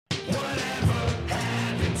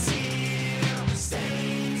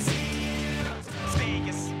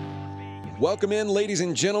Welcome in, ladies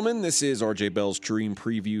and gentlemen. This is RJ Bell's Dream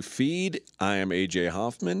Preview Feed. I am AJ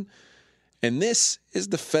Hoffman, and this is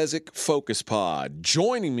the Fezzik Focus Pod.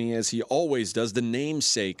 Joining me, as he always does, the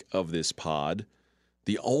namesake of this pod,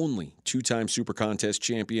 the only two-time Super Contest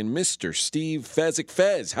champion, Mr. Steve Fezzik.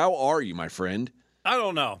 Fez, how are you, my friend? I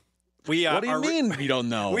don't know. What do you mean you don't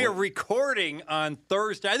know? We are recording on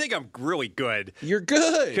Thursday. I think I'm really good. You're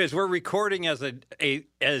good. Because we're recording as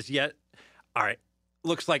yet. All right.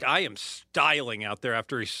 Looks like I am styling out there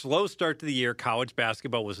after a slow start to the year. College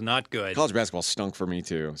basketball was not good. College basketball stunk for me,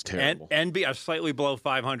 too. It was terrible. And be slightly below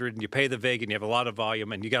 500, and you pay the VIG, and you have a lot of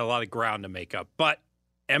volume, and you got a lot of ground to make up. But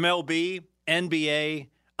MLB, NBA,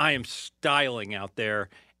 I am styling out there,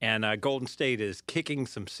 and Golden State is kicking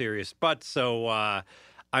some serious butts, so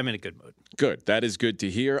I'm in a good mood. Good. That is good to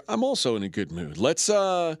hear. I'm also in a good mood. Let's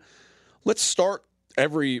start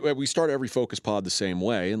every Focus Pod the same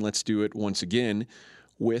way, and let's do it once again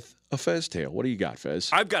with a Fez tale. What do you got,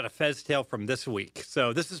 Fez? I've got a Fez tale from this week.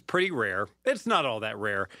 So this is pretty rare. It's not all that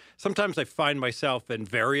rare. Sometimes I find myself in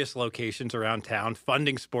various locations around town,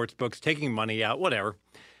 funding sports books, taking money out, whatever.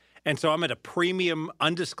 And so I'm at a premium,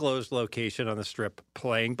 undisclosed location on the Strip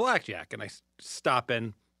playing blackjack, and I stop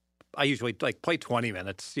in. I usually play 20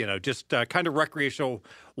 minutes, just kind of recreational,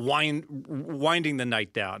 winding the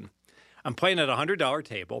night down. I'm playing at a $100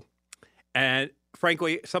 table, and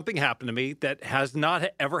frankly, something happened to me that has not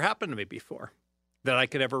ever happened to me before that I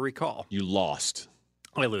could ever recall. You lost.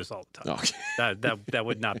 I lose all the time. Okay. That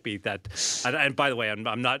would not be that. And by the way,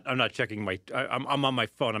 I'm not checking my. I'm on my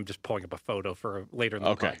phone. I'm just pulling up a photo for later in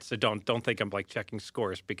the pod. So don't think I'm checking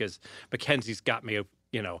scores because Mackenzie's got me,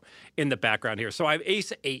 in the background here. So I have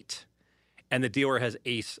ace 8, and the dealer has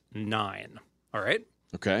ace 9. All right.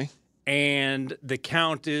 Okay. And the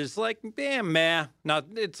count is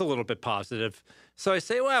it's a little bit positive. So I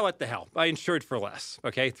say, well, what the hell? I insured for less.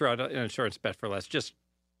 Okay, throw out an insurance bet for less. Just,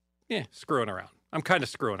 screwing around. I'm kind of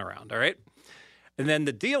screwing around, all right? And then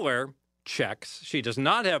the dealer checks. She does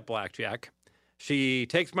not have blackjack. She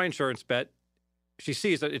takes my insurance bet. She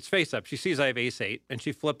sees that it's face up. She sees I have ace 8, and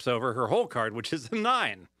she flips over her whole card, which is a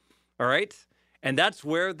 9, all right? And that's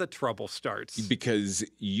where the trouble starts. Because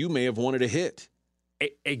you may have wanted a hit.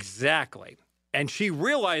 Exactly. And she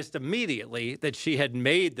realized immediately that she had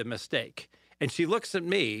made the mistake. And she looks at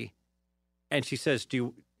me and she says,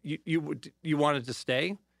 "Do you wanted to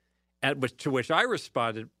stay?" To which I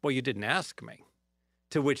responded, "Well, you didn't ask me."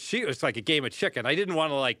 To which it was like a game of chicken. I didn't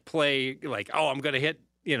want to play I'm going to hit,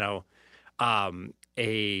 a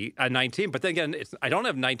 19. But then again, I don't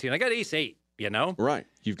have 19. I got ace 8. Right.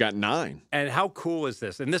 You've got 9. And how cool is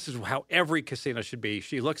this? And this is how every casino should be.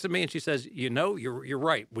 She looks at me and she says, you're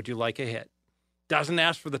right. Would you like a hit? Doesn't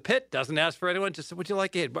ask for the pit. Doesn't ask for anyone. Just said, would you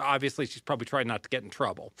like a hit? But obviously, she's probably trying not to get in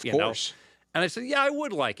trouble. Of course. And I said, yeah, I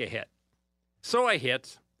would like a hit. So I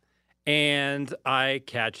hit, and I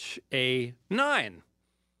catch a 9.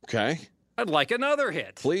 Okay. I'd like another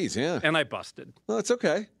hit. Please, yeah. And I busted. Well, that's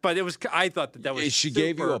okay. But I thought that was She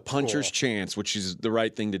gave you a puncher's cool. chance, which is the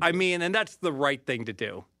right thing to do. I mean, and that's the right thing to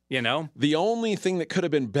do, The only thing that could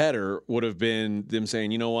have been better would have been them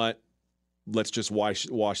saying, you know what, let's just wash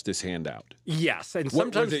this hand out. Yes, and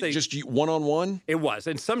sometimes they just one-on-one? It was.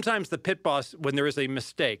 And sometimes the pit boss, when there is a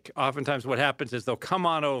mistake, oftentimes what happens is they'll come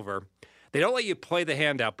on over. They don't let you play the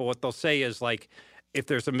hand out, but what they'll say is if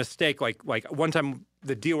there's a mistake, like one time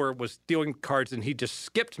the dealer was dealing cards and he just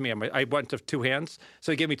skipped me. I went to 2 hands.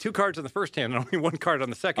 So he gave me 2 cards on the first hand and only 1 card on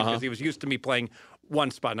the second because he was used to me playing 1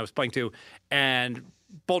 spot and I was playing 2 and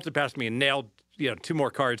bolted past me and nailed 2 more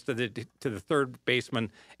cards to the third baseman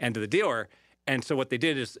and to the dealer. And so what they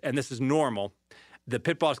did is, and this is normal, the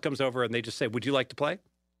pit boss comes over and they just say, would you like to play?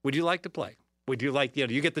 Would you like to play? Would you like,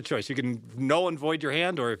 you get the choice. You can null and void your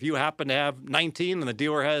hand, or if you happen to have 19 and the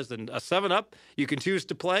dealer has a 7-up, you can choose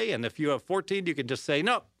to play. And if you have 14, you can just say,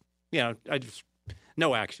 no,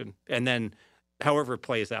 no action. And then however it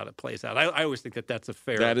plays out, it plays out. I always think that's a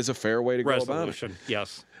fair That is a fair way to go about it.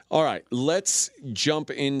 Yes. All right, let's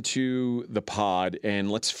jump into the pod.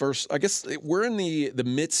 And let's first, I guess we're in the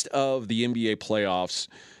midst of the NBA playoffs.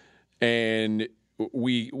 And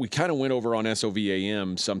we kind of went over on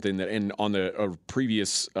SOVAM something that, and on the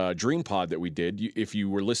previous Dream Pod that we did, if you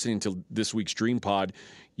were listening to this week's Dream Pod,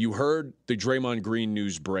 you heard the Draymond Green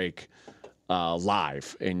news break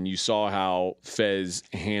live, and you saw how Fez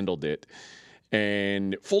handled it.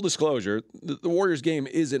 And full disclosure, the Warriors game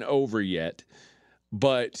isn't over yet,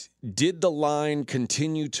 but did the line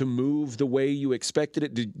continue to move the way you expected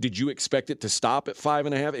it? Did you expect it to stop at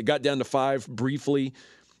 5.5? It got down to 5 briefly.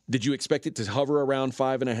 Did you expect it to hover around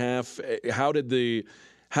 5.5? How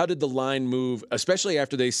did the line move, especially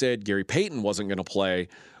after they said Gary Payton wasn't going to play?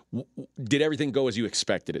 Did everything go as you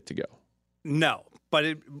expected it to go? No,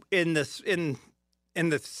 but in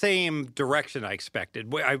the same direction I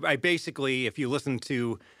expected. I basically, if you listen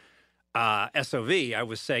to SOV, I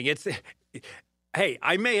was saying hey,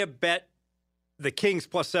 I may have bet the Kings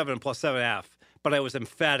 +7 and +7.5, but I was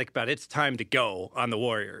emphatic about it's time to go on the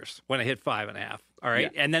Warriors when I hit 5.5. All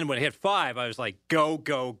right. Yeah. And then when I hit 5, I was like, go,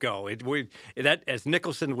 go, go. That, as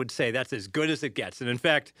Nicholson would say, that's as good as it gets. And in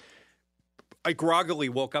fact, I groggily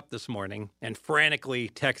woke up this morning and frantically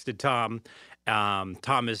texted Tom.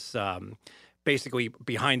 Tom is basically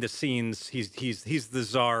behind the scenes. He's the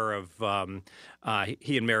czar of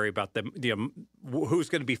he and Mary about the who's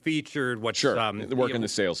going to be featured. What's working the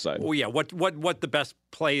sales side. Well, yeah. What the best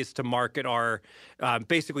plays to market are.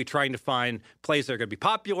 Basically trying to find plays that are going to be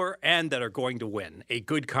popular and that are going to win. A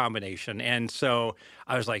good combination. And so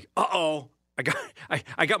I was like, uh-oh.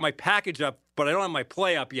 I got my package up, but I don't have my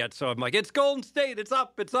play up yet. So I'm like, it's Golden State, it's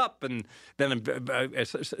up. And then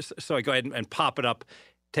so I go ahead and pop it up,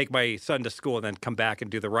 take my son to school, and then come back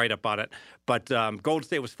and do the write up on it. But Golden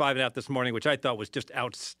State was 5.5 this morning, which I thought was just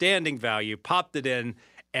outstanding value. Popped it in,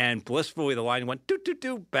 and blissfully the line went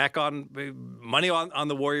back on money on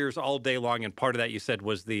the Warriors all day long. And part of that you said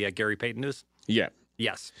was the Gary Payton news. Yeah.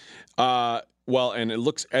 Yes. Well, and it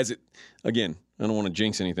looks again. I don't want to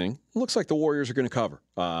jinx anything. It looks like the Warriors are going to cover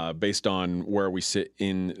based on where we sit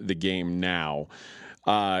in the game now.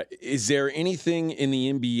 Is there anything in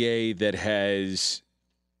the NBA that has,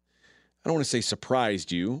 I don't want to say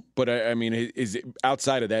surprised you, but I mean, is it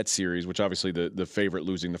outside of that series, which obviously the favorite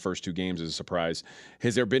losing the first 2 games is a surprise,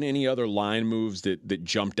 has there been any other line moves that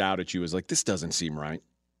jumped out at you as like, this doesn't seem right?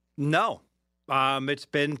 No. It's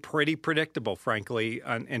been pretty predictable, frankly,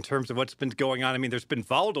 in terms of what's been going on. I mean, there's been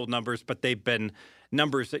volatile numbers, but they've been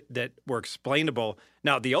numbers that were explainable.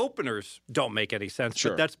 Now, the openers don't make any sense,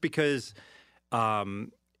 but that's because,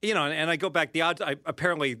 and I go back, the odds,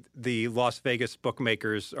 apparently the Las Vegas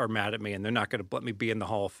bookmakers are mad at me, and they're not going to let me be in the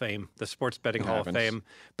Hall of Fame, the Sports Betting Hall of Fame.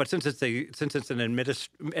 But since it's an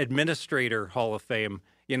administrator Hall of Fame,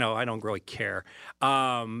 I don't really care.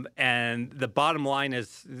 And the bottom line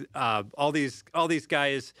is, all these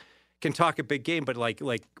guys can talk a big game, but like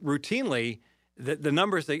routinely, the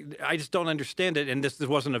numbers I just don't understand it. And this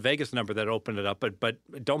wasn't a Vegas number that opened it up, but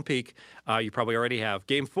don't peek. You probably already have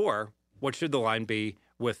Game 4. What should the line be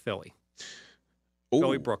with Philly? Ooh,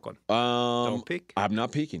 Philly, Brooklyn. Don't peek. I'm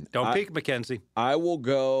not peeking. Don't peek, Mackenzie. I will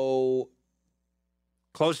go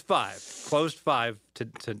closed 5. Closed 5 to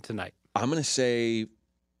tonight. I'm going to say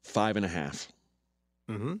 5.5.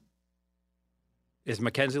 Mm-hmm. Is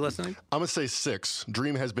Mackenzie listening? I'm going to say 6.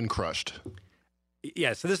 Dream has been crushed.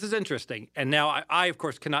 Yeah, so this is interesting. And now I of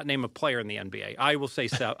course, cannot name a player in the NBA. I will say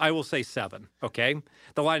 7, okay?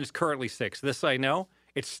 The line is currently 6. This I know.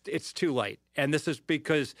 It's too late. And this is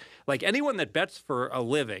because, like, anyone that bets for a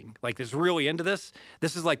living, like, is really into this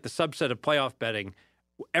is like the subset of playoff betting.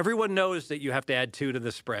 Everyone knows that you have to add 2 to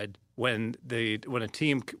the spread when a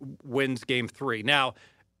team wins Game 3. Now,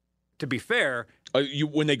 to be fair,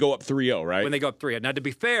 when they go up 3-0, right? When they go up 3-0. Now, to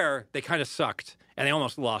be fair, they kind of sucked, and they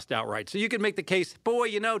almost lost outright. So you can make the case,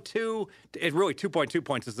 2.2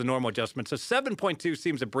 points is the normal adjustment. So 7.2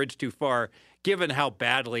 seems a bridge too far, given how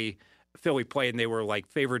badly Philly played, and they were like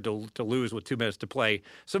favored to lose with 2 minutes to play.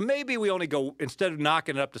 So maybe we only go, instead of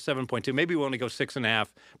knocking it up to 7.2, maybe we only go 6.5.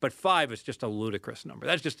 But 5 is just a ludicrous number.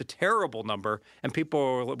 That's just a terrible number. And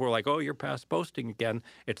people were like, "Oh, you're past boasting again."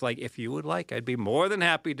 It's like, if you would like, I'd be more than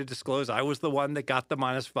happy to disclose I was the one that got the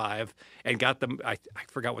 -5 and got them. I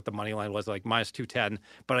forgot what the money line was, like -210.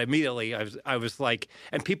 But immediately I was like,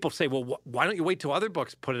 and people say, "Well, why don't you wait till other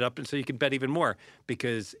books put it up and so you can bet even more?"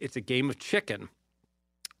 Because it's a game of chicken.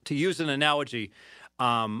 To use an analogy,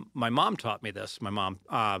 my mom taught me this. My mom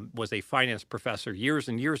was a finance professor years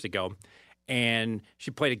and years ago, and she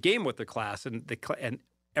played a game with the class, and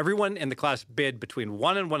everyone in the class bid between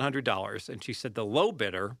 $1 and $100. And she said the low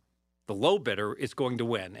bidder is going to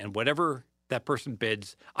win, and whatever that person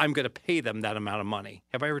bids, I'm going to pay them that amount of money.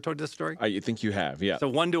 Have I ever told you this story? I think you have, yeah. So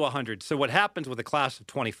 1 to 100. So what happens with a class of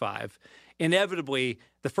 25? Inevitably,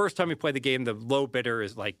 the first time you play the game, the low bidder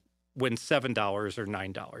is like wins $7 or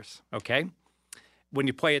 $9, okay? When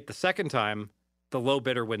you play it the second time, the low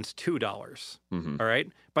bidder wins $2, mm-hmm. All right?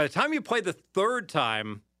 By the time you play the third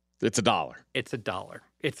time... It's $1. It's $1.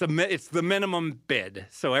 It's the minimum bid.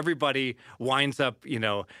 So everybody winds up,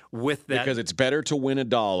 with that. Because it's better to win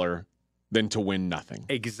 $1 than to win nothing.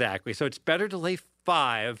 Exactly. So it's better to lay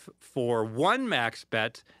 5 for one max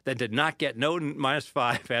bet than to not get no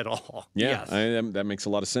 -5 at all. Yeah, yes. That makes a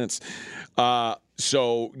lot of sense.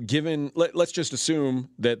 So let's just assume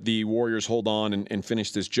that the Warriors hold on and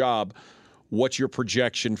finish this job. what's your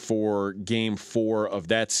projection for Game 4 of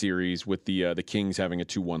that series with the Kings having a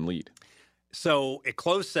 2-1 lead? So it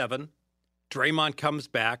closed 7. Draymond comes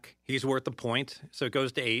back. He's worth a point, so it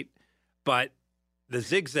goes to 8. But the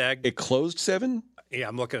zigzag. It closed 7? Yeah,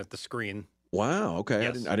 I'm looking at the screen. Wow. Okay,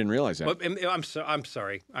 Yes. I didn't realize that. But I'm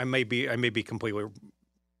sorry. I may be completely.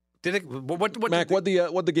 Did it? What? Mac, what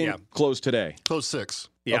the game closed today? Close 6.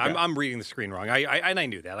 Yeah, Okay. I'm reading the screen wrong. I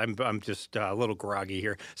knew that. I'm just a little groggy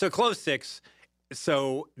here. So close 6.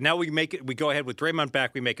 So now we make it. We go ahead with Draymond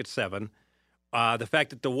back. We make it 7. The fact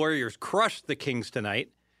that the Warriors crushed the Kings tonight,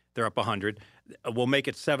 they're up 100. We'll make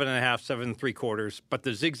it 7.5, 7 3/4. But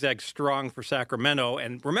the zigzag's strong for Sacramento.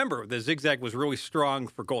 And remember, the zigzag was really strong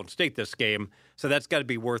for Golden State this game. So that's got to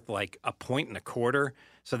be worth like 1.25.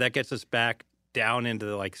 So that gets us back down into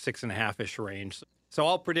the like 6.5-ish range. So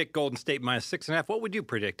I'll predict Golden State minus 6.5. What would you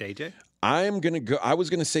predict, AJ? I'm gonna go. I was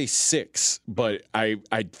gonna say 6, but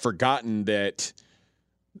I'd forgotten that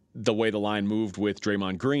the way the line moved with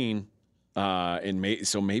Draymond Green,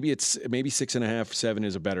 so maybe 6.5, 7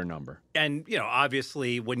 is a better number. And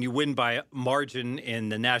obviously, when you win by margin in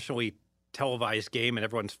the nationally televised game and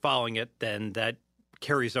everyone's following it, then that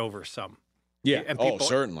carries over some. Yeah. And people,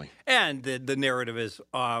 certainly. And the narrative is,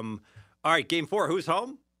 all right, Game 4, who's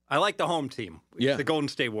home? I like the home team. Yeah. The Golden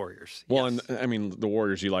State Warriors. Well, Yes. and I mean, the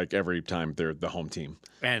Warriors, you like every time they're the home team.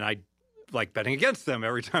 And I like betting against them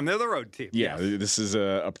every time they're the road team. Yeah, Yes. this is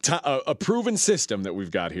a proven system that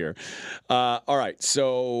we've got here. All right,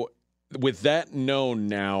 so with that known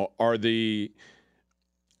now,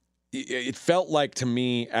 it felt like to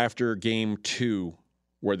me after Game 2,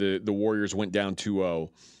 where the Warriors went down 2-0,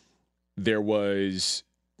 there was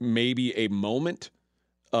maybe a moment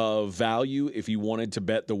of value if you wanted to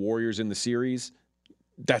bet the Warriors in the series.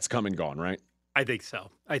 That's come and gone, right? I think so.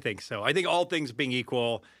 I think all things being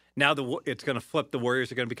equal, now it's going to flip. The Warriors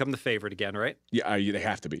are going to become the favorite again, right? Yeah, they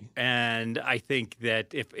have to be. And I think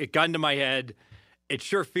that if it got into my head, it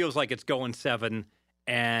sure feels like it's going 7,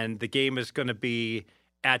 and the game is going to be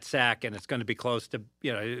at Sac, and it's going to be close to,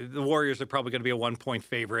 the Warriors are probably going to be a 1-point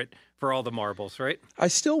favorite for all the marbles, right? I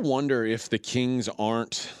still wonder if the Kings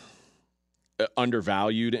aren't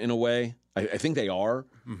undervalued in a way. I think they are.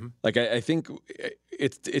 Mm-hmm. Like I think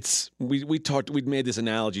we made this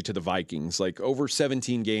analogy to the Vikings. Like over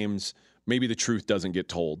 17 games, maybe the truth doesn't get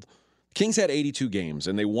told. Kings had 82 games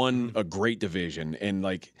and they won a great division, and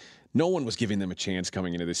like no one was giving them a chance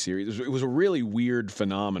coming into this series. It was a really weird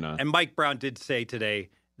phenomena. And Mike Brown did say today,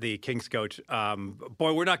 the Kings coach,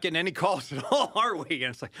 boy, we're not getting any calls at all, are we?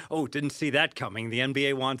 And it's like, didn't see that coming. The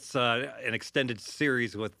NBA wants an extended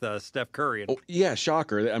series with Steph Curry. Yeah,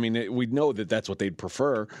 shocker. I mean, we know that that's what they'd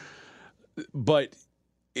prefer. But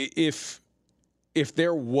if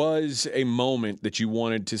there was a moment that you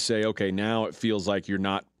wanted to say, okay, now it feels like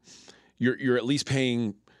you're at least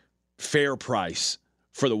paying fair price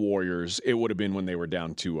for the Warriors, it would have been when they were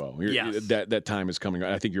down 2-0. Yes. That time is coming.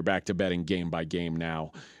 I think you're back to betting game by game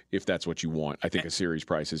now, if that's what you want. I think a series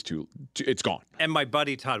price is it's gone. And my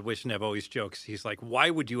buddy Todd Wishnev always jokes, he's like, why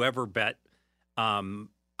would you ever bet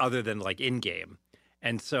other than like in-game?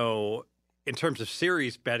 And so in terms of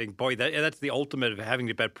series betting, boy, that's the ultimate of having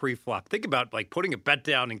to bet pre-flop. Think about like putting a bet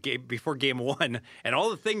down before game 1 and all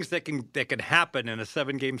the things that can happen in a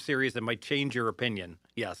 7-game series that might change your opinion.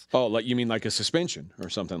 Yes. Oh, like you mean like a suspension or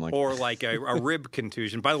something like that? Or like a rib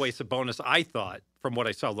contusion. By the way, Sabonis, I thought, from what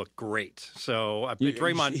I saw, looked great. So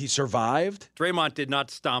Draymond, he survived? Draymond did not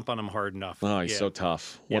stomp on him hard enough. Oh, he's so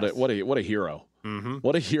tough. What Yes. a hero. Mm-hmm.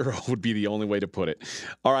 What a hero would be the only way to put it.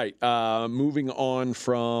 All right, moving on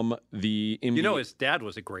from the NBA. His dad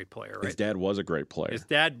was a great player, right? His dad was a great player. His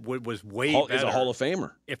dad was way better. He's a Hall of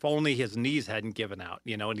Famer. If only his knees hadn't given out,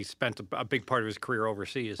 and he spent a big part of his career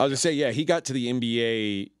overseas. I was going to say, yeah, he got to the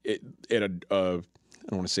NBA at I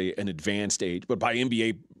don't want to say an advanced age, but by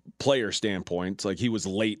NBA player standpoint, it's like he was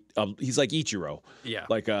late. He's like Ichiro. Yeah.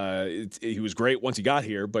 Like he was great once he got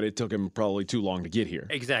here, but it took him probably too long to get here.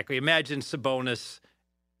 Exactly. Imagine Sabonis,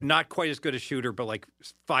 not quite as good a shooter, but like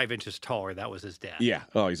 5 inches taller. That was his dad. Yeah.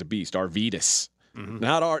 Oh, he's a beast. Our Vetus. Mm-hmm.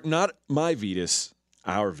 Not my Vetus,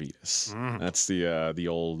 our Vetus. Mm-hmm. That's the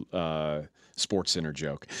old Sports Center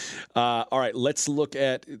joke. All right, let's look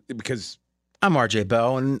at, because I'm RJ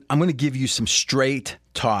Bell, and I'm going to give you some straight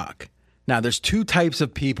talk. Now, there's 2 types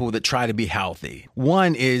of people that try to be healthy.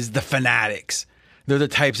 One is the fanatics. They're the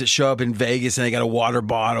types that show up in Vegas and they got a water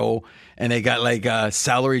bottle and they got like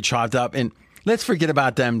celery chopped up. And let's forget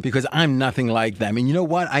about them because I'm nothing like them. And you know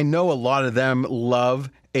what? I know a lot of them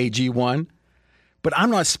love AG1, but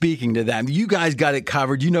I'm not speaking to them. You guys got it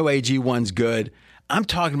covered. You know AG1's good. I'm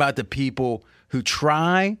talking about the people who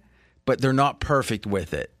try, but they're not perfect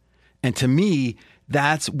with it. And to me,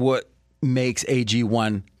 that's what makes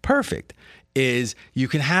AG1 perfect, is you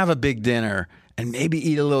can have a big dinner and maybe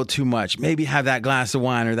eat a little too much, maybe have that glass of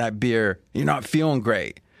wine or that beer. You're not feeling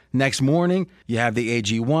great. Next morning, you have the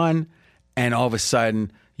AG1, and all of a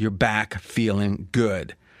sudden, you're back feeling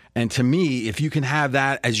good. And to me, if you can have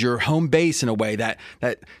that as your home base in a way, that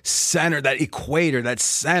center, that equator, that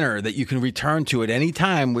center that you can return to at any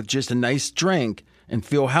time with just a nice drink and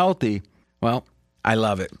feel healthy, well, I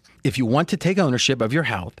love it. If you want to take ownership of your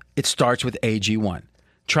health, it starts with AG1.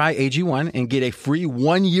 Try AG1 and get a free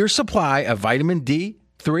 1-year supply of vitamin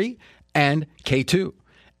D3 and K2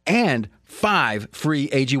 and 5 free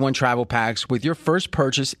AG1 travel packs with your first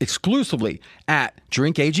purchase exclusively at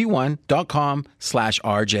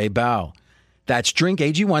drinkag1.com/RJBell. That's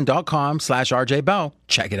drinkag1.com/RJBell.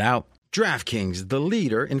 Check it out. DraftKings, the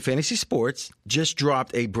leader in fantasy sports, just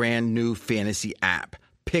dropped a brand new fantasy app,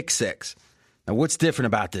 Pick Six. Now, what's different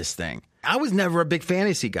about this thing? I was never a big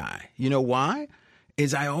fantasy guy. You know why?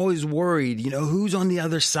 Is I always worried, who's on the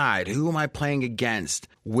other side? Who am I playing against?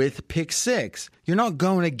 With Pick Six, you're not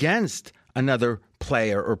going against another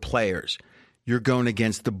player or players. You're going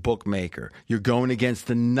against the bookmaker. You're going against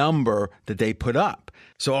the number that they put up.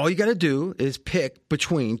 So all you got to do is pick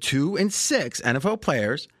between 2 and 6 NFL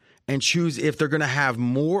players and choose if they're going to have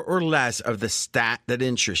more or less of the stat that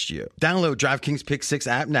interests you. Download DraftKings Pick 6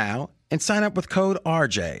 app now and sign up with code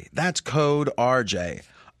RJ. That's code RJ.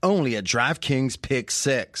 Only at DraftKings Pick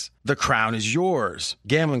 6. The crown is yours.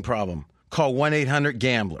 Gambling problem? Call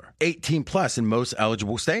 1-800-GAMBLER. 18 plus in most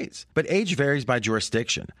eligible states. But age varies by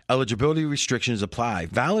jurisdiction. Eligibility restrictions apply.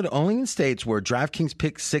 Valid only in states where DraftKings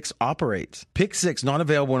Pick 6 operates. Pick 6 not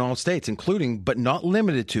available in all states, including but not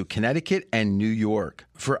limited to Connecticut and New York.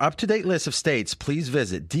 For up-to-date list of states, please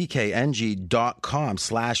visit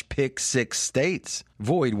dkng.com/pick6states.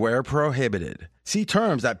 Void where prohibited. See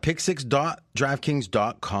terms at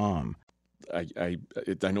pick6.draftkings.com. I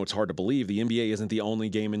know it's hard to believe the NBA isn't the only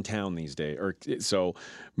game in town these days. So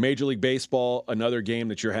Major League Baseball, another game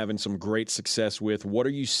that you're having some great success with. What are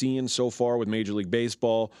you seeing so far with Major League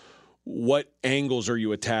Baseball? What angles are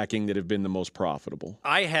you attacking that have been the most profitable?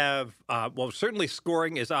 I have, certainly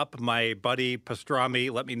scoring is up. My buddy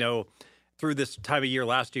Pastrami let me know through this time of year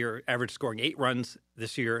last year, average scoring 8 runs.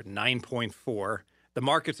 This year, 9.4. The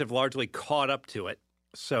markets have largely caught up to it.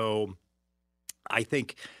 So I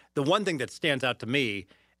think the one thing that stands out to me,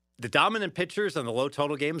 the dominant pitchers on the low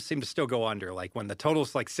total games seem to still go under. Like when the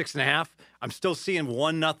total's like 6.5, I'm still seeing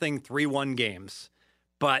 1-0, 3-1 games.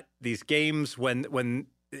 But these games when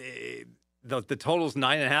the total's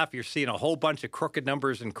 9.5, you're seeing a whole bunch of crooked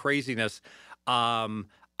numbers and craziness.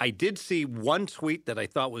 I did see one tweet that I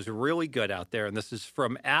thought was really good out there, and this is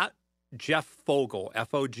from @Jeff Fogle,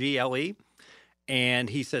 Fogle. And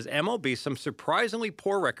he says, MLB, some surprisingly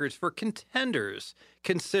poor records for contenders.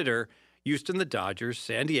 Consider Houston, the Dodgers,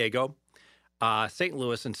 San Diego, St.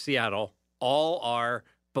 Louis, and Seattle all are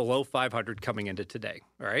below 500 coming into today.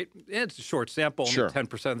 All right. It's a short sample, Sure. only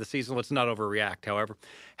 10% of the season. Let's not overreact,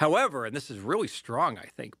 however, and this is really strong, I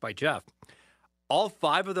think, by Jeff. All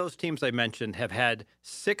 5 of those teams I mentioned have had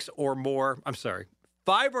 5 or more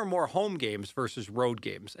home games versus road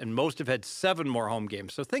games, and most have had 7 more home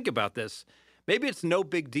games. So think about this. Maybe it's no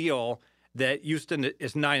big deal that Houston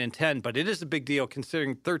is 9-10, but it is a big deal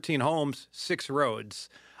considering 13 homes, 6 roads.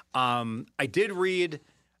 I did read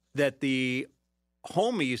that the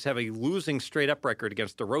homies have a losing straight-up record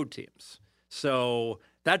against the road teams. So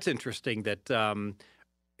that's interesting that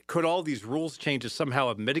could all these rules changes somehow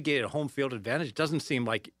have mitigated a home field advantage? It doesn't seem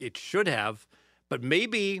like it should have, but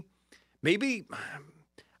maybe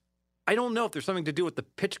I don't know if there's something to do with the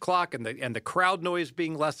pitch clock and the crowd noise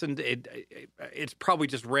being lessened. It's probably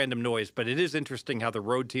just random noise, but it is interesting how the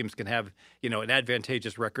road teams can have, an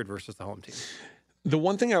advantageous record versus the home team. The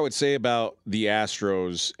one thing I would say about the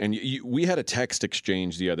Astros, and we had a text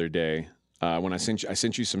exchange the other day when I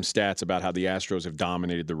sent you some stats about how the Astros have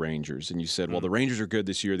dominated the Rangers, and you said, well, the Rangers are good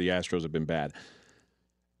this year, the Astros have been bad.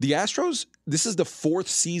 The Astros, this is the 4th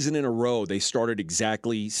season in a row they started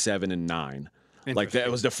exactly 7-9. Like that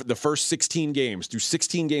was the first 16 games. Through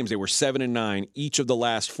 16 games, they were 7-9 each of the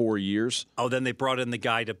last 4 years. Oh, then they brought in the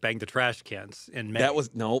guy to bang the trash cans in May. That was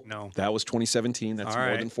no. That was 2017. That's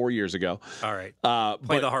more than 4 years ago. All right,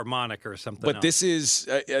 play the harmonica or something. But this is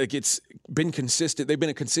it's been consistent. They've been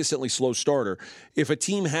a consistently slow starter. If a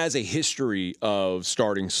team has a history of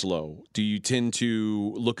starting slow, do you tend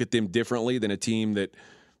to look at them differently than a team that,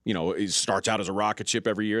 it starts out as a rocket ship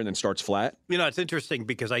every year and then starts flat? It's interesting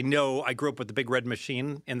because I know I grew up with the Big Red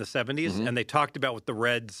Machine in the 70s, and they talked about with the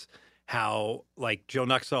Reds how like Joe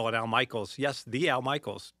Nuxall and Al Michaels, yes, the Al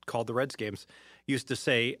Michaels called the Reds games, used to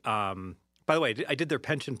say, by the way, I did their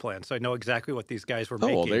pension plan, so I know exactly what these guys were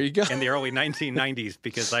making well, there you go. in the early 1990s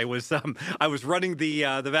because I was running the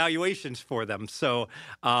valuations for them. So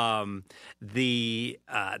they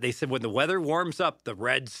said when the weather warms up, the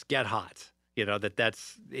Reds get hot. You know,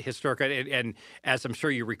 that's historic. And as I'm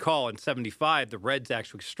sure you recall, in 75, the Reds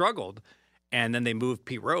actually struggled. And then they moved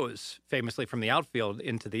Pete Rose, famously from the outfield,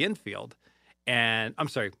 into the infield. And I'm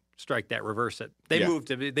sorry, strike that, reverse it.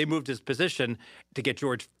 They moved his position to get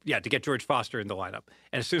George Foster in the lineup.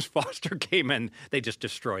 And as soon as Foster came in, they just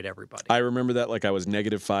destroyed everybody. I remember that like I was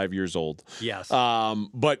negative 5 years old. Yes.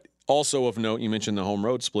 But also of note, you mentioned the home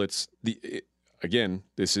road splits.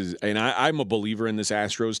 This is, and I'm a believer in this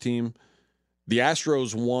Astros team. The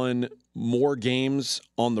Astros won more games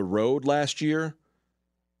on the road last year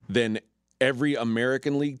than every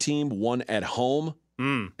American League team won at home,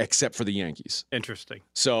 except for the Yankees. Interesting.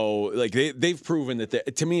 So, like they've proven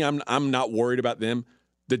that. To me, I'm not worried about them.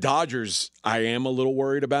 The Dodgers, I am a little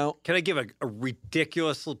worried about. Can I give a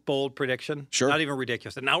ridiculous, bold prediction? Sure. Not even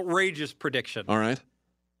ridiculous, an outrageous prediction. All right.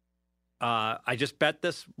 I just bet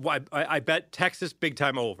this. I bet Texas big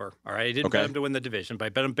time over. All right. I didn't bet them to win the division, but I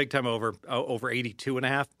bet them big time over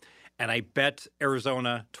 82.5. And I bet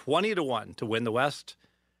Arizona 20-1 to win the West.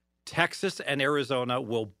 Texas and Arizona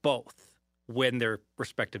will both win their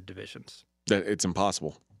respective divisions. It's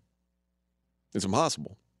impossible. It's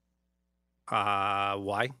impossible.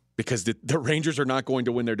 Why? Because the Rangers are not going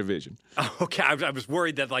to win their division. Okay, I was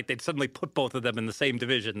worried that like they'd suddenly put both of them in the same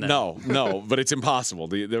division. Then. No, but it's impossible.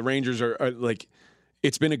 The Rangers are like,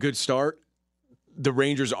 it's been a good start. The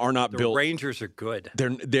Rangers are not built. The Rangers are good.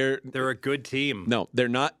 They're a good team. No, they're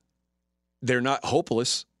not. They're not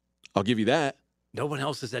hopeless. I'll give you that. No one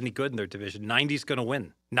else is any good in their division. 90's going to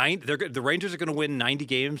win. The Rangers are going to win 90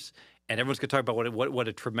 games, and everyone's going to talk about what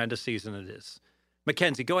a tremendous season it is.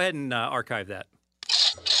 Mackenzie, go ahead and archive that.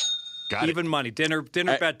 Got Even it. money, dinner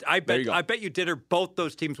bet. I bet you dinner both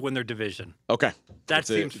those teams win their division. Okay, that's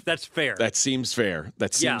fair. That seems fair.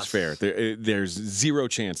 Yes. Fair. There's zero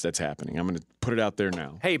chance that's happening. I'm going to put it out there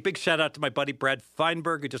now. Hey, big shout out to my buddy Brad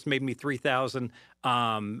Feinberg, who just made me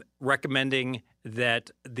 $3,000, recommending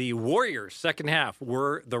that the Warriors second half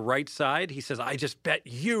were the right side. He says I just bet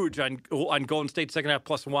huge on Golden State second half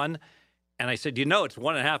 +1, and I said, it's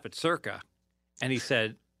 1.5 at Circa, and he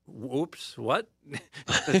said, whoops, what?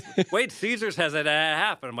 Wait, Caesars has it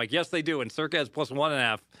at 1/2. And I'm like, yes, they do. And Circa has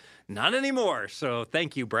 +1.5. Not anymore. So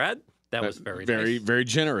thank you, Brad. That was very nice. Very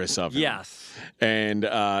generous of him. Yes. And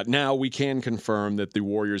now we can confirm that the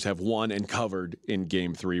Warriors have won and covered in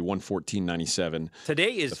Game 3, 114-97.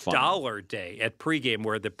 Today is Dollar Day at pregame,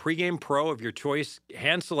 where the pregame pro of your choice,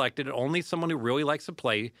 hand-selected, only someone who really likes to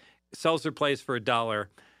play, sells their plays for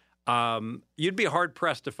 $1. You'd be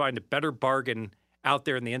hard-pressed to find a better bargain out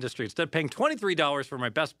there in the industry. Instead of paying $23 for my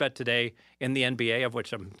best bet today in the NBA, of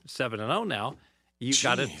which I'm 7-0 now, you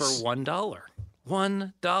got it for $1.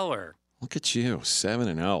 $1. Look at you,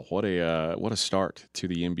 7-0. What a start to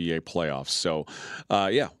the NBA playoffs. So,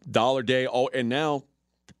 Dollar Day. Oh, and now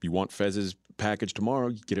you want Fez's package tomorrow?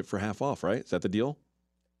 You get it for half off, right? Is that the deal?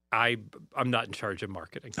 I'm not in charge of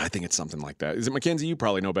marketing. I think it's something like that. Is it, Mackenzie? You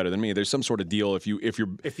probably know better than me. There's some sort of deal if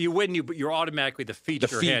you win, you're automatically the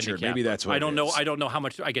feature. Handicap. Maybe that's what I don't know. I don't know how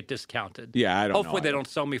much I get discounted. Yeah, I don't know. Hopefully they don't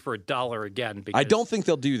sell me for $1 again. I don't think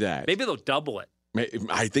they'll do that. Maybe they'll double it.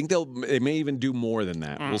 I think they may even do more than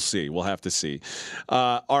that. We'll see. We'll have to see.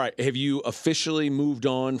 All right. Have you officially moved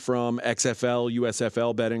on from XFL,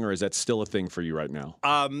 USFL betting, or is that still a thing for you right now?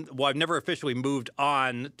 Well, I've never officially moved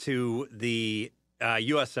on to the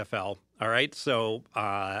USFL. All right. So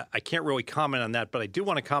I can't really comment on that, but I do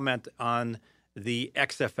want to comment on the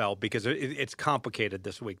XFL because it's complicated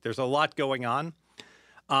this week. There's a lot going on.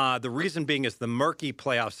 The reason being is the murky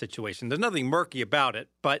playoff situation. There's nothing murky about it,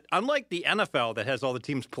 but unlike the NFL that has all the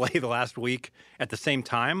teams play the last week at the same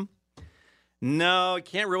time, no, I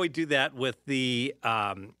can't really do that with the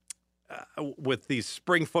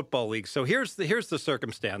spring football league. So here's the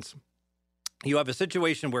circumstance. You have a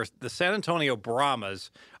situation where the San Antonio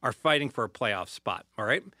Brahmas are fighting for a playoff spot, all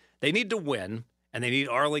right? They need to win, and they need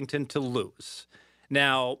Arlington to lose.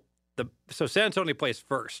 Now, so San Antonio plays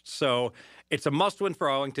first. So it's a must-win for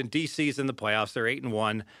Arlington. DC's in the playoffs. They're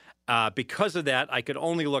 8-1. Because of that, I could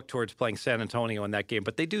only look towards playing San Antonio in that game.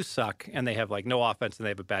 But they do suck, and they have, no offense, and they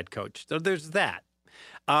have a bad coach. So there's that.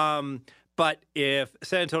 But if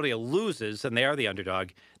San Antonio loses, and they are the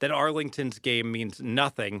underdog, then Arlington's game means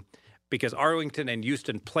nothing because Arlington and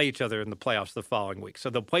Houston play each other in the playoffs the following week. So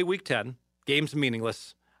they'll play Week 10. Game's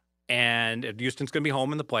meaningless. And Houston's going to be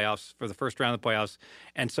home in the playoffs for the first round of the playoffs.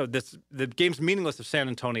 And so the game's meaningless if San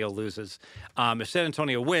Antonio loses. If San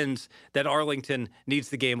Antonio wins, then Arlington needs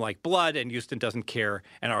the game like blood, and Houston doesn't care,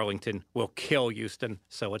 and Arlington will kill Houston.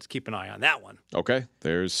 So let's keep an eye on that one. Okay,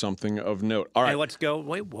 there's something of note. All right, and let's go.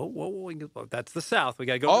 Wait, whoa. That's the South. We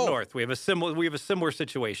got to go to the North. We have a similar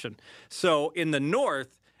situation. So in the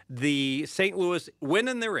North, the St. Louis win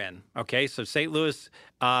and they're in. Okay, so St. Louis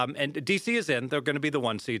and DC is in. They're going to be the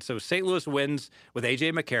 1 seed. So St. Louis wins with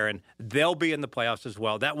A.J. McCarron. They'll be in the playoffs as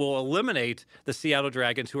well. That will eliminate the Seattle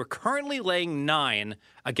Dragons, who are currently laying 9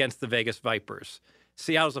 against the Vegas Vipers.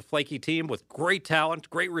 Seattle's a flaky team with great talent,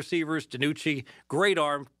 great receivers, DiNucci, great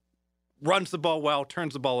arm, runs the ball well,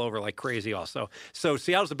 turns the ball over like crazy also. So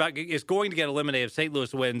Seattle's is going to get eliminated if St.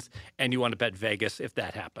 Louis wins, and you want to bet Vegas if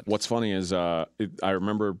that happens. What's funny is I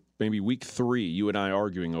remember maybe week 3, you and I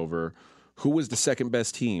arguing over who was the second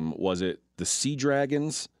best team. Was it the Sea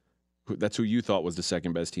Dragons? That's who you thought was the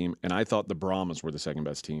second best team, and I thought the Brahmas were the second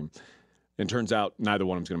best team. And turns out neither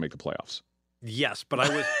one of them's going to make the playoffs. Yes, but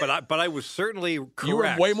I was certainly correct. You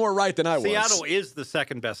were way more right than I was. Seattle is the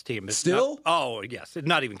second best team. It's still? Yes. It's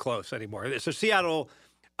not even close anymore. So Seattle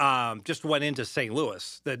just went into St.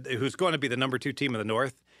 Louis, who's going to be the number 2 team in the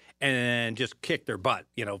North, and just kicked their butt,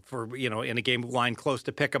 in a game line close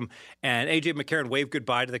to pick them. And A.J. McCarron waved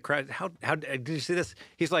goodbye to the crowd. How did you see this?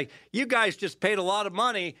 He's like, you guys just paid a lot of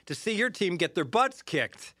money to see your team get their butts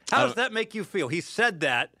kicked. How does that make you feel? He said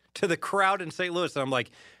that to the crowd in St. Louis. And I'm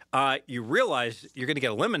like, you realize you're going to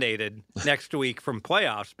get eliminated next week from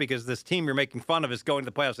playoffs because this team you're making fun of is going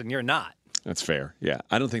to the playoffs and you're not. That's fair. Yeah.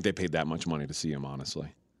 I don't think they paid that much money to see him, honestly.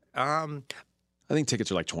 I think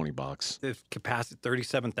tickets are like $20. The capacity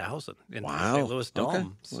 37,000 in wow. the St. Louis Dome. Okay.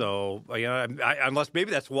 So unless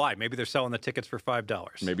maybe that's why. Maybe they're selling the tickets for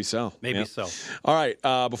 $5. Maybe so. Maybe so. All right.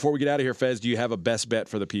 Before we get out of here, Fez, do you have a best bet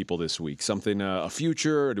for the people this week? Something a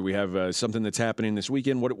future? Or do we have something that's happening this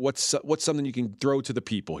weekend? What's something you can throw to the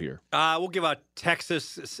people here? We'll give out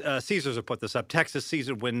Texas. Caesars will put this up. Texas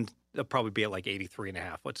Caesar win. They'll probably be at like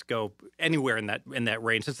 83.5. Let's go anywhere in that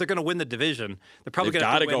range. Since they're going to win the division, they're probably going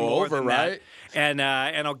to win go more over, than right? that. And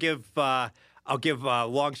I'll give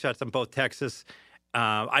long shots on both Texas.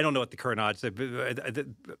 I don't know what the current odds,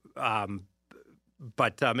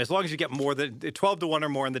 but as long as you get more than 12-1 or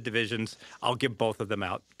more in the divisions, I'll give both of them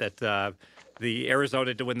out. That the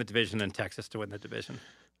Arizona to win the division and Texas to win the division.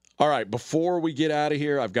 All right, before we get out of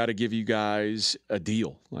here, I've got to give you guys a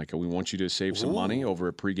deal. Like, we want you to save some money over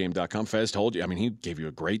at pregame.com. Fez told you. I mean, he gave you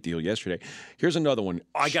a great deal yesterday. Here's another one.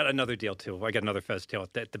 I got another deal, too. I got another Fez deal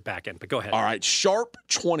at the back end, but go ahead. All right, Sharp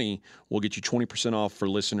 20 will get you 20% off for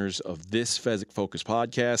listeners of this Fezzik Focus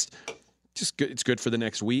podcast. Just good. It's good for the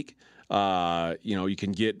next week. You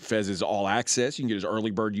can get Fez's all access. You can get his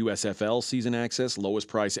early bird USFL season access, lowest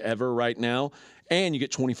price ever right now. And you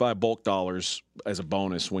get 25 bulk dollars as a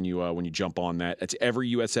bonus when you jump on that. That's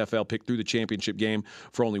every USFL pick through the championship game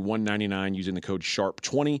for only $1.99 using the code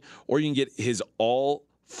SHARP20. Or you can get his all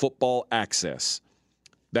football access.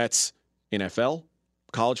 That's NFL,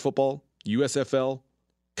 college football, USFL,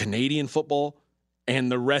 Canadian football,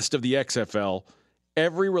 and the rest of the XFL.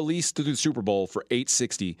 Every release through the Super Bowl for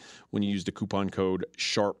 $8.60 when you use the coupon code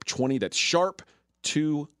SHARP20. That's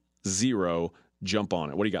SHARP20. Jump on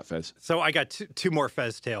it. What do you got, Fez? So I got two more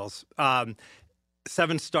Fez tales.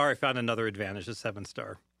 7-star, I found another advantage of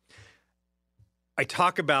 7-star. I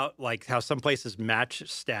talk about like how some places match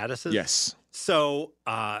statuses. Yes. So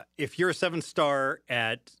if you're a 7-star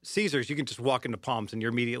at Caesars, you can just walk into Palms and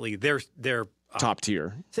you're immediately they're top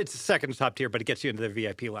tier. It's the second top tier, but it gets you into their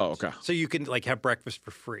VIP lounge. Oh, okay. So you can like have breakfast for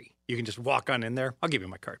free. You can just walk on in there. I'll give you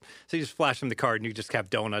my card. So you just flash them the card, and you just have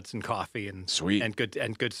donuts and coffee and sweet and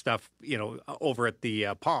good stuff. Over at the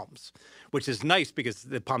Palms, which is nice because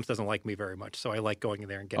the Palms doesn't like me very much. So I like going in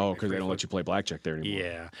there and getting. Oh, because they don't let you play blackjack there anymore.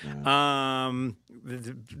 Yeah.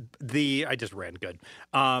 I just ran good.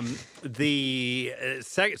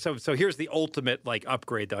 So here's the ultimate like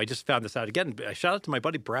upgrade though. I just found this out again. Shout out to my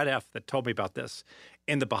buddy Brad F. that told me about this.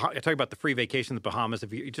 In the I talk about the free vacation in the Bahamas.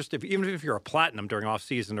 Even if you're a platinum during off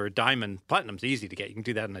season or a diamond, platinum's easy to get. You can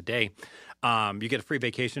do that in a day. You get a free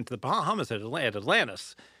vacation to the Bahamas at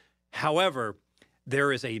Atlantis. However,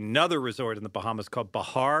 there is another resort in the Bahamas called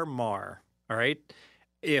Bahar Mar. All right,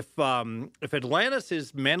 if Atlantis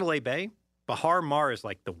is Mandalay Bay, Bahar Mar is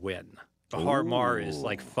like the win. Bahar Mar is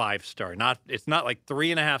like 5-star. It's not like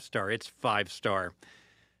 3.5-star. It's 5-star.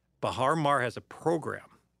 Bahar Mar has a program.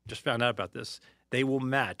 Just found out about this. They will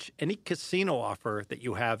match any casino offer that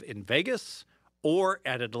you have in Vegas or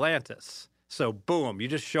at Atlantis. So, boom, you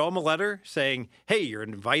just show them a letter saying, hey, you're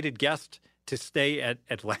an invited guest to stay at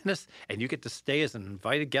Atlantis, and you get to stay as an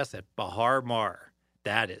invited guest at Bahar Mar.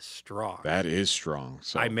 That is strong. That is strong.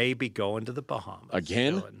 So I may be going to the Bahamas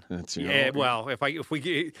again. soon. That's, Well, if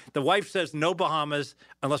we the wife says no Bahamas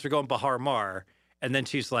unless we're going Bahar Mar, and then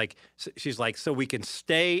she's like, so we can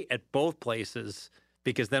stay at both places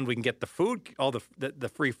because then we can get the food, all the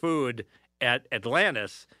free food at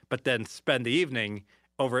Atlantis, but then spend the evening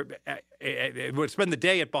over. Would spend the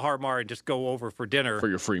day at Bahar Mar and just go over for dinner for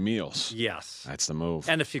your free meals. Yes, that's the move.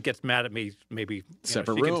 And if she gets mad at me, maybe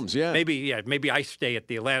separate rooms. Maybe I stay at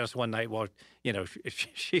the Atlantis one night while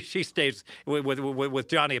she stays with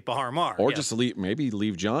Johnny at Bahar Mar. Or just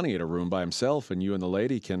leave Johnny at a room by himself, and you and the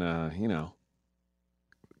lady can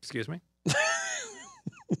Excuse me.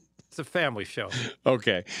 It's a family show.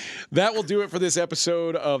 Okay. That will do it for this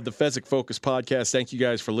episode of the Fezzik Focus podcast. Thank you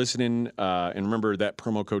guys for listening. And remember that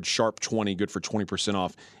promo code SHARP20, good for 20%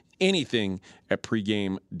 off anything at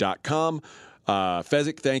pregame.com.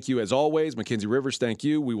 Fezzik, thank you as always. Mackenzie Rivers, thank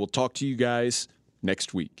you. We will talk to you guys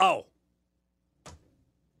next week. Oh.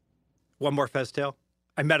 One more Fez tale.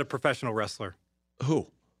 I met a professional wrestler. Who?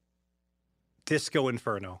 Disco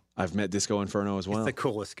Inferno. I've met Disco Inferno as well. He's the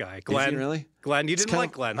coolest guy. Glenn. Is he really? Glenn, you didn't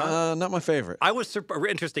like Glenn, huh? Not my favorite. I was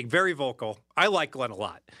interesting, very vocal. I like Glenn a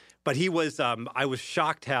lot. But he was, I was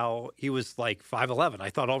shocked how he was like 5'11".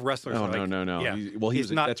 I thought all wrestlers were like... No. Yeah.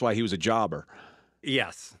 That's why he was a jobber.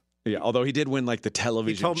 Yes. Yeah, although he did win like the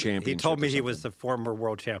television championship. He told me he was a former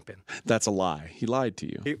world champion. That's a lie. He lied to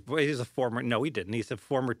you. He's a former... No, he didn't. He's a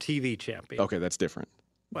former TV champion. Okay, that's different.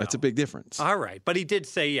 That's a big difference. All right. But he did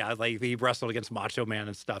say, like he wrestled against Macho Man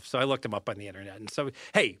and stuff. So I looked him up on the internet. And so,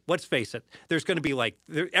 hey, let's face it. There's going to be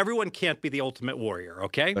everyone can't be the Ultimate Warrior,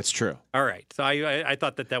 okay? That's true. All right. So I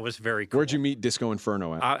thought that was very cool. Where'd you meet Disco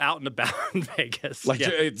Inferno at? Out and about in Vegas. Like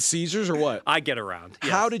at Caesars or what? I get around.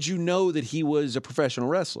 Yes. How did you know that he was a professional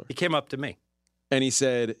wrestler? He came up to me. And he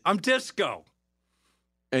said, I'm Disco.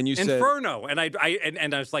 And you said Inferno, and I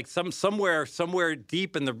was like somewhere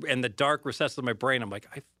deep in the dark recesses of my brain. I'm like,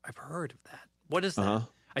 I've heard of that. What is that? Uh-huh.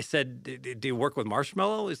 I said, do you work with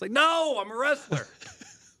Marshmallow? He's like, no, I'm a wrestler.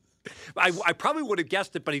 I probably would have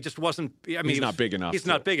guessed it, but he just wasn't. I mean, he's not big enough. He's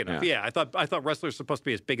not big enough. Yeah, I thought wrestlers are supposed to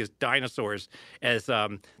be as big as dinosaurs. As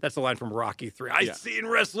that's the line from Rocky III. I've seen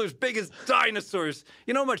wrestlers big as dinosaurs.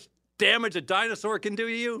 You know how much damage a dinosaur can do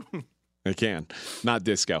to you? They can. Not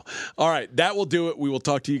Disco. All right, that will do it. We will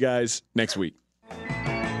talk to you guys next week.